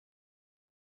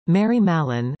Mary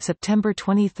Mallon (September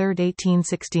 23,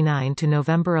 1869 to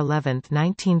November 11,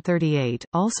 1938),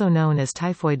 also known as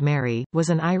Typhoid Mary, was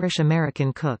an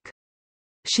Irish-American cook.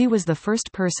 She was the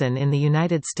first person in the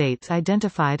United States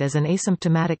identified as an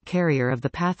asymptomatic carrier of the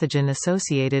pathogen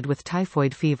associated with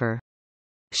typhoid fever.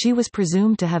 She was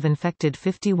presumed to have infected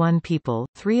 51 people,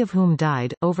 3 of whom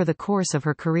died, over the course of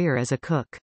her career as a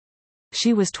cook.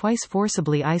 She was twice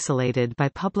forcibly isolated by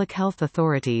public health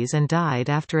authorities and died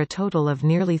after a total of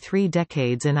nearly 3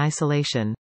 decades in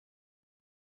isolation.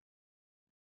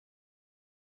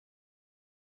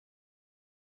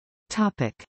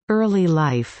 Early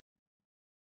life.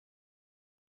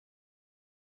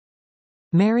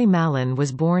 Mary Mallon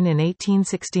was born in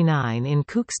 1869 in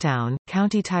Cookstown,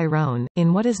 County Tyrone,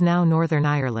 in what is now Northern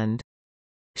Ireland.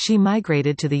 She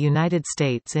migrated to the United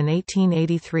States in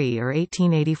 1883 or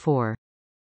 1884.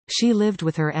 She lived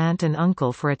with her aunt and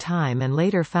uncle for a time and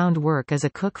later found work as a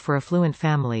cook for affluent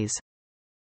families.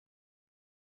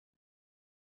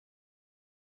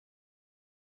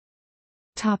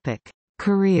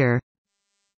 Career.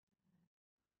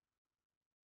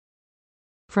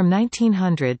 From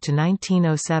 1900 to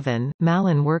 1907,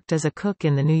 Mallon worked as a cook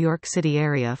in the New York City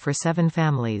area for 7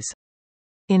 families.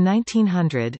 In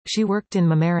 1900, she worked in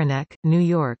Mamaroneck, New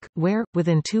York, where,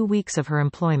 within 2 weeks of her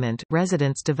employment,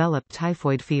 residents developed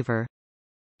typhoid fever.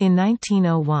 In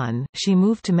 1901, she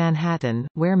moved to Manhattan,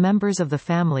 where members of the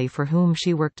family for whom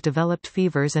she worked developed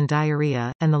fevers and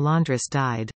diarrhea, and the laundress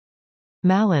died.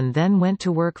 Mallon then went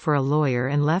to work for a lawyer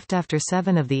and left after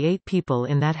 7 of the 8 people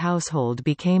in that household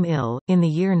became ill. In the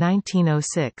year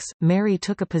 1906, Mary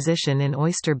took a position in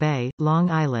Oyster Bay, Long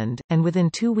Island, and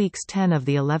within 2 weeks 10 of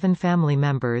the 11 family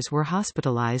members were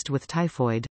hospitalized with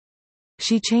typhoid.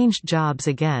 She changed jobs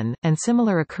again, and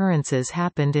similar occurrences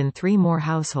happened in 3 more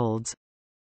households.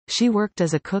 She worked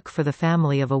as a cook for the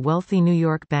family of a wealthy New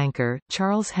York banker,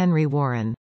 Charles Henry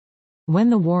Warren.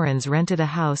 When the Warrens rented a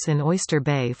house in Oyster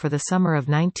Bay for the summer of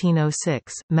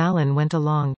 1906, Mallon went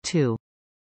along, too.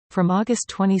 From August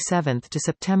 27 to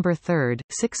September 3,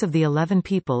 6 of the 11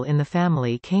 people in the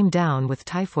family came down with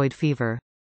typhoid fever.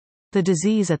 The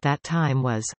disease at that time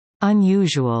was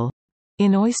unusual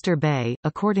in Oyster Bay,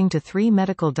 according to 3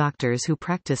 medical doctors who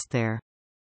practiced there.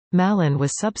 Mallon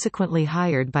was subsequently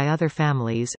hired by other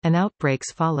families, and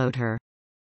outbreaks followed her.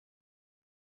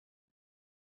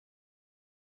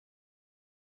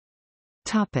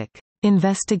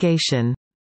 Investigation.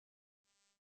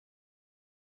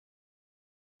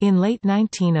 In late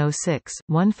 1906,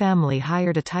 one family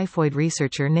hired a typhoid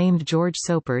researcher named George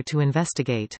Soper to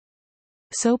investigate.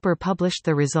 Soper published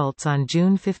the results on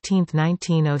June 15,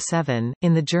 1907,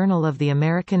 in the Journal of the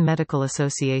American Medical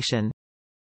Association.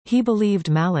 He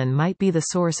believed Mallon might be the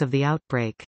source of the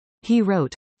outbreak. He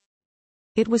wrote,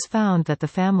 "It was found that the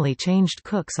family changed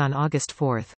cooks on August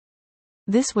 4.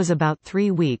 This was about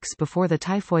 3 weeks before the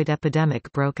typhoid epidemic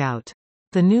broke out.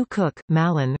 The new cook,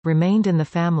 Mallon, remained in the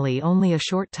family only a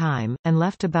short time, and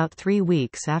left about 3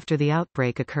 weeks after the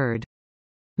outbreak occurred."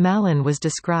 Mallon was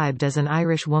described as an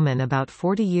Irish woman about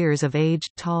 40 years of age,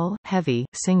 tall, heavy,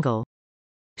 single.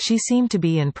 She seemed to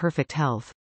be in perfect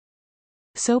health.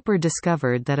 Soper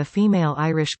discovered that a female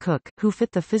Irish cook, who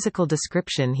fit the physical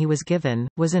description he was given,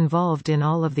 was involved in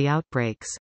all of the outbreaks.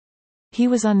 He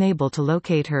was unable to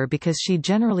locate her because she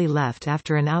generally left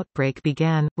after an outbreak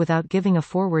began, without giving a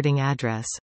forwarding address.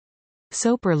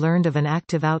 Soper learned of an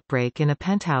active outbreak in a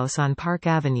penthouse on Park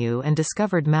Avenue and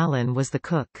discovered Mallon was the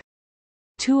cook.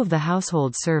 2 of the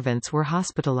household servants were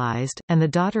hospitalized, and the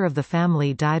daughter of the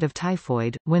family died of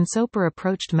typhoid. When Soper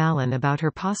approached Mallon about her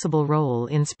possible role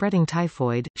in spreading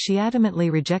typhoid, she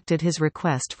adamantly rejected his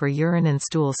request for urine and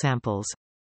stool samples.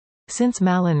 Since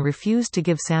Mallon refused to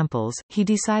give samples, he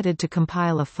decided to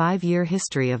compile a 5-year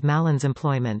history of Mallon's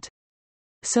employment.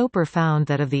 Soper found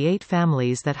that of the 8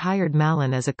 families that hired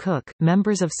Mallon as a cook,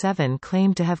 members of 7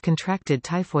 claimed to have contracted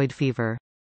typhoid fever.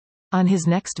 On his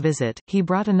next visit, he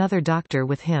brought another doctor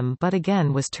with him but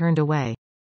again was turned away.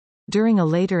 During a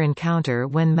later encounter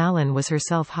when Mallon was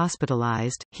herself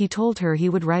hospitalized, he told her he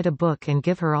would write a book and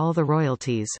give her all the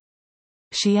royalties.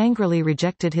 She angrily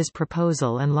rejected his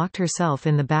proposal and locked herself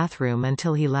in the bathroom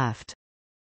until he left.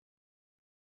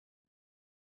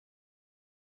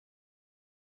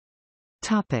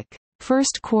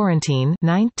 First quarantine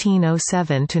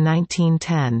 1907 to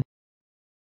 1910.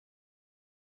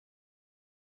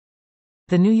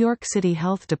 The New York City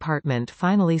Health Department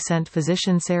finally sent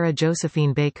physician Sarah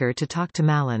Josephine Baker to talk to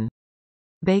Mallon.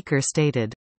 Baker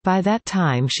stated, "By that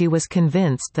time she was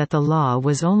convinced that the law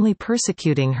was only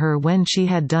persecuting her when she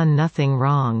had done nothing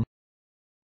wrong."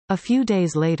 A few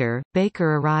days later,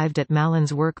 Baker arrived at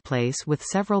Mallon's workplace with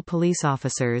several police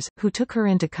officers, who took her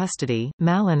into custody.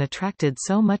 Mallon attracted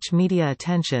so much media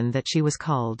attention that she was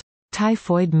called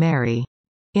Typhoid Mary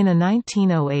in a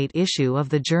 1908 issue of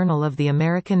the Journal of the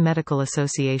American Medical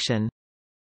Association.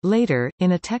 Later,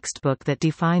 in a textbook that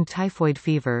defined typhoid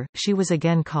fever, she was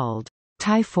again called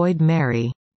Typhoid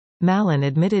Mary. Mallon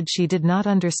admitted she did not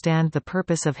understand the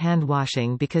purpose of hand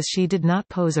washing because she did not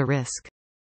pose a risk.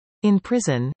 In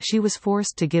prison, she was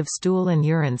forced to give stool and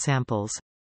urine samples.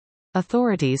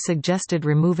 Authorities suggested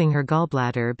removing her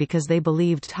gallbladder because they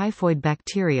believed typhoid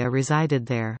bacteria resided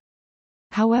there.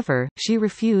 However, she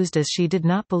refused as she did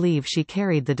not believe she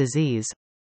carried the disease.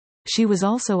 She was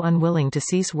also unwilling to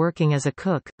cease working as a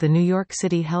cook. The New York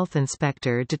City health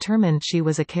inspector determined she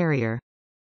was a carrier.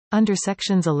 Under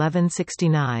Sections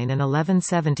 1169 and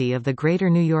 1170 of the Greater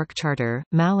New York Charter,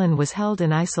 Mallon was held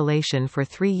in isolation for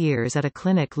 3 years at a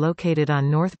clinic located on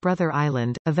North Brother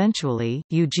Island. Eventually,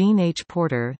 Eugene H.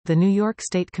 Porter, the New York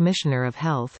State Commissioner of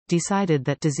Health, decided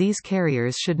that disease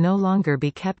carriers should no longer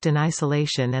be kept in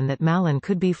isolation and that Mallon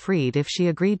could be freed if she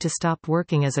agreed to stop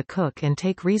working as a cook and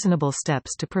take reasonable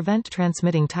steps to prevent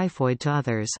transmitting typhoid to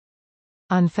others.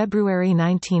 On February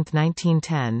 19,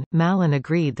 1910, Mallon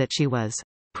agreed that she was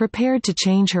prepared to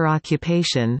change her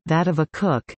occupation, that of a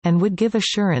cook, and would give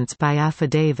assurance by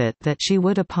affidavit that she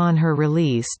would upon her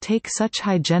release take such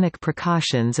hygienic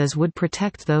precautions as would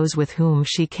protect those with whom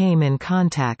she came in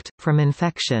contact, from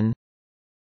infection.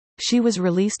 She was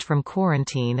released from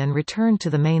quarantine and returned to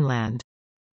the mainland.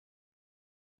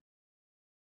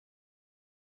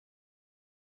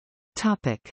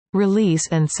 Release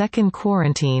and second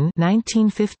quarantine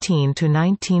 1915 to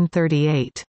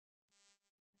 1938.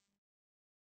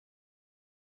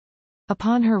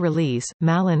 Upon her release,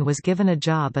 Mallon was given a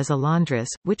job as a laundress,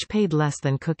 which paid less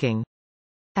than cooking.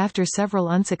 After several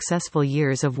unsuccessful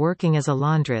years of working as a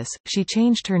laundress, she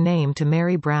changed her name to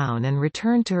Mary Brown and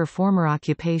returned to her former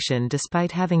occupation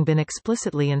despite having been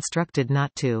explicitly instructed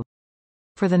not to.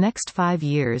 For the next 5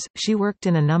 years, she worked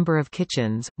in a number of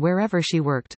kitchens. Wherever she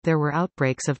worked, there were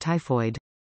outbreaks of typhoid.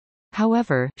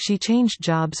 However, she changed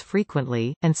jobs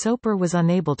frequently, and Soper was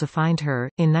unable to find her.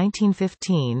 In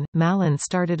 1915, Mallon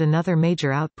started another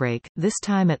major outbreak, this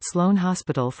time at Sloan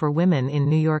Hospital for Women in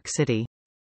New York City.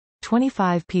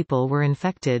 25 people were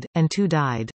infected, and 2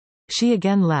 died. She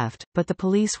again left, but the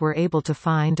police were able to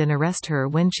find and arrest her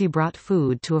when she brought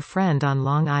food to a friend on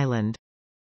Long Island.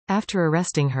 After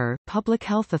arresting her, public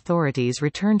health authorities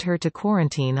returned her to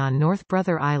quarantine on North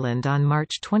Brother Island on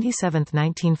March 27,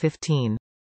 1915.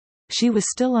 She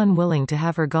was still unwilling to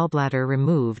have her gallbladder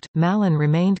removed. Mallon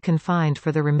remained confined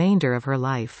for the remainder of her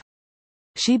life.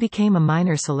 She became a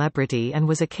minor celebrity and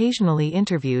was occasionally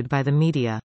interviewed by the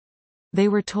media. They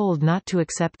were told not to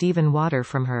accept even water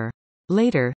from her.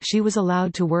 Later, she was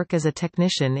allowed to work as a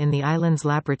technician in the island's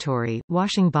laboratory,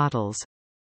 washing bottles.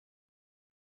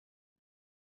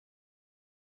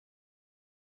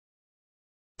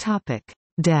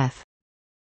 Death.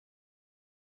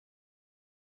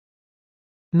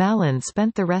 Mallon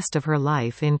spent the rest of her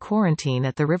life in quarantine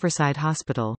at the Riverside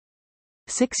Hospital.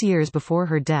 6 years before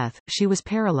her death, she was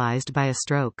paralyzed by a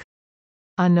stroke.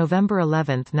 On November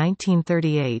 11,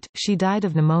 1938, she died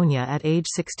of pneumonia at age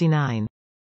 69.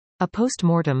 A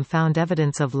post-mortem found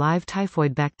evidence of live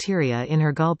typhoid bacteria in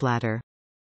her gallbladder.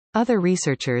 Other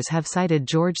researchers have cited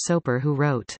George Soper, who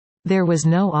wrote, "There was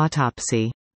no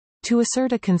autopsy," to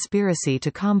assert a conspiracy to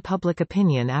calm public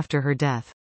opinion after her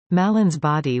death. Mallon's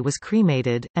body was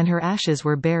cremated, and her ashes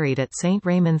were buried at St.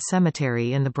 Raymond's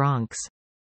Cemetery in the Bronx.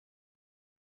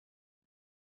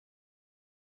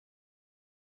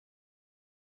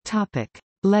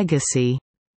 Legacy.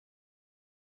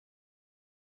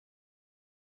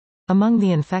 Among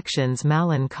the infections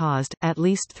Mallon caused, at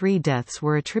least 3 deaths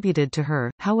were attributed to her.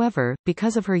 However,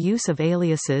 because of her use of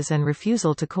aliases and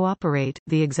refusal to cooperate,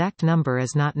 the exact number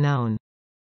is not known.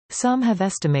 Some have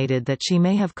estimated that she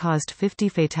may have caused 50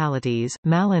 fatalities.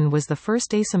 Mallon was the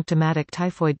first asymptomatic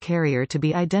typhoid carrier to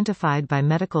be identified by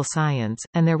medical science,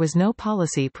 and there was no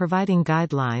policy providing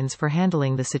guidelines for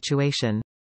handling the situation.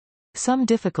 Some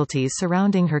difficulties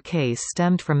surrounding her case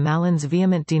stemmed from Mallon's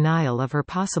vehement denial of her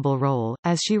possible role,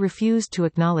 as she refused to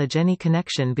acknowledge any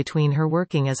connection between her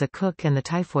working as a cook and the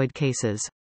typhoid cases.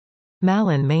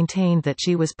 Mallon maintained that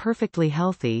she was perfectly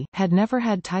healthy, had never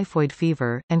had typhoid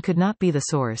fever, and could not be the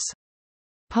source.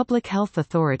 Public health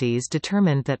authorities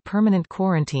determined that permanent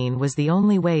quarantine was the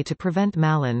only way to prevent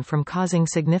Mallon from causing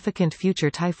significant future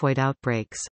typhoid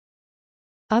outbreaks.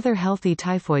 Other healthy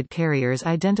typhoid carriers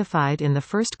identified in the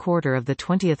first quarter of the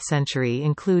 20th century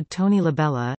include Tony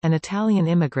Labella, an Italian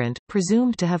immigrant,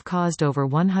 presumed to have caused over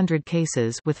 100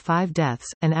 cases with 5 deaths,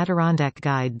 an Adirondack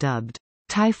guide dubbed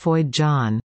Typhoid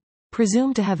John,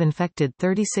 presumed to have infected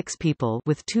 36 people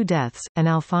with 2 deaths, and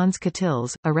Alphonse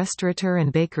Catilles, a restaurateur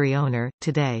and bakery owner.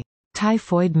 Today,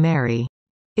 Typhoid Mary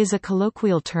is a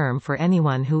colloquial term for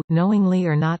anyone who, knowingly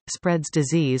or not, spreads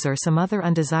disease or some other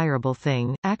undesirable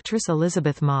thing. Actress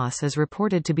Elizabeth Moss is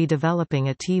reported to be developing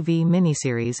a TV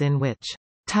miniseries in which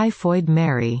Typhoid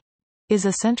Mary is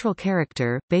a central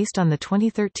character, based on the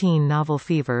 2013 novel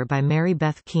Fever by Mary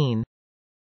Beth Keane.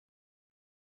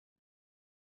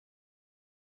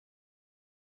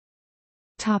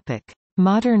 Topic: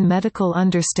 Modern medical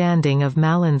understanding of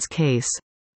Mallon's case.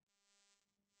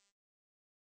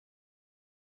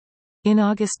 In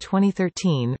August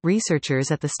 2013,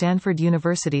 researchers at the Stanford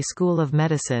University School of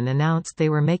Medicine announced they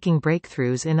were making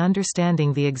breakthroughs in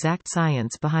understanding the exact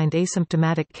science behind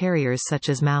asymptomatic carriers such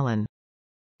as Mallon.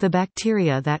 The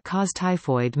bacteria that cause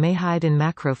typhoid may hide in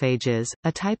macrophages,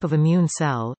 a type of immune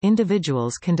cell.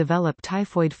 Individuals can develop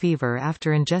typhoid fever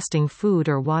after ingesting food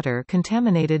or water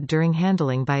contaminated during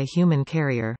handling by a human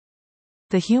carrier.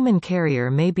 The human carrier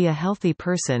may be a healthy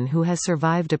person who has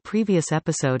survived a previous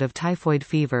episode of typhoid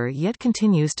fever yet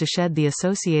continues to shed the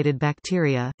associated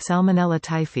bacteria, Salmonella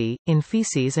typhi, in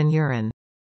feces and urine.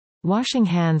 Washing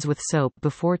hands with soap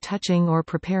before touching or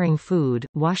preparing food,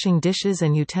 washing dishes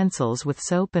and utensils with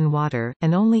soap and water,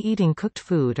 and only eating cooked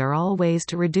food are all ways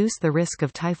to reduce the risk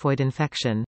of typhoid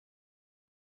infection.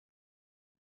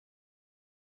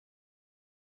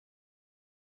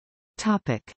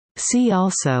 See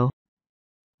also: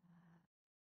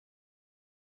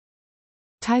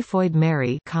 Typhoid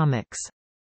Mary comics.